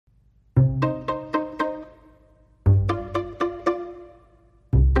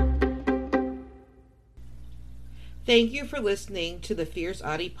Thank you for listening to the Fierce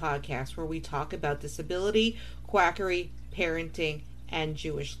Audie podcast, where we talk about disability, quackery, parenting, and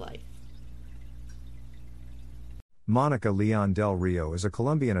Jewish life. Monica Leon Del Rio is a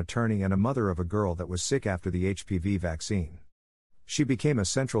Colombian attorney and a mother of a girl that was sick after the HPV vaccine. She became a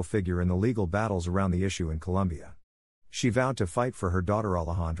central figure in the legal battles around the issue in Colombia. She vowed to fight for her daughter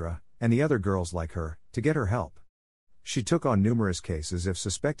Alejandra, and the other girls like her, to get her help. She took on numerous cases of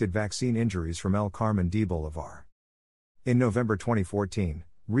suspected vaccine injuries from El Carmen de Bolivar. In November 2014,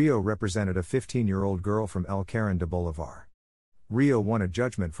 Rio represented a 15-year-old girl from El Carmen de Bolivar. Rio won a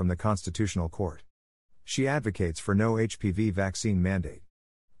judgment from the Constitutional Court. She advocates for no HPV vaccine mandate.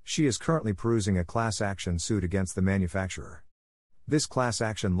 She is currently perusing a class action suit against the manufacturer. This class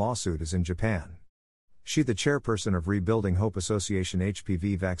action lawsuit is in Japan. She the chairperson of Rebuilding Hope Association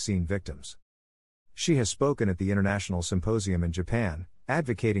HPV Vaccine Victims. She has spoken at the International Symposium in Japan,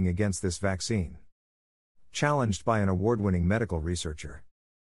 advocating against this vaccine. Challenged by an award-winning medical researcher.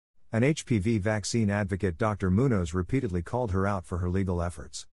 An HPV vaccine advocate, Dr. Munoz, repeatedly called her out for her legal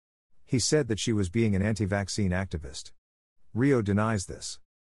efforts. He said that she was being an anti-vaccine activist. Rio denies this.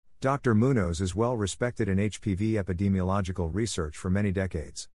 Dr. Munoz is well respected in HPV epidemiological research for many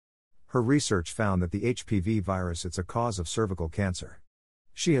decades. Her research found that the HPV virus is a cause of cervical cancer.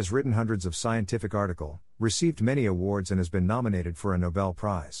 She has written hundreds of scientific articles, received many awards, and has been nominated for a Nobel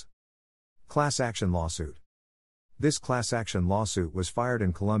Prize. Class action lawsuit. This class action lawsuit was filed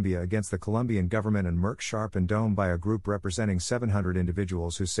in Colombia against the Colombian government and Merck Sharp and Dohme by a group representing 700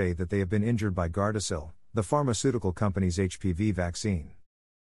 individuals who say that they have been injured by Gardasil, the pharmaceutical company's HPV vaccine.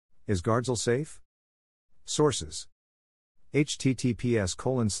 Is Gardasil safe? Sources: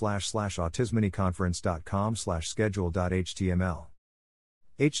 https://autismanyconference.com/schedule.html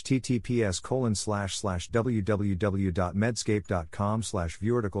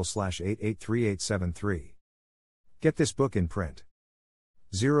https://www.medscape.com/viewarticle/883873. Get this book in print.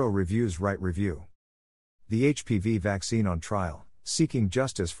 Zero Reviews Write Review. The HPV Vaccine on Trial, Seeking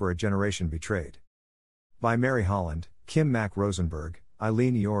Justice for a Generation Betrayed. By Mary Holland, Kim Mack Rosenberg,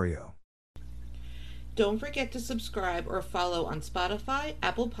 Eileen Iorio. Don't forget to subscribe or follow on Spotify,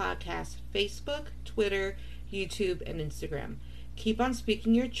 Apple Podcasts, Facebook, Twitter, YouTube, and Instagram. Keep on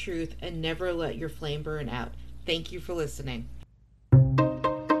speaking your truth and never let your flame burn out. Thank you for listening.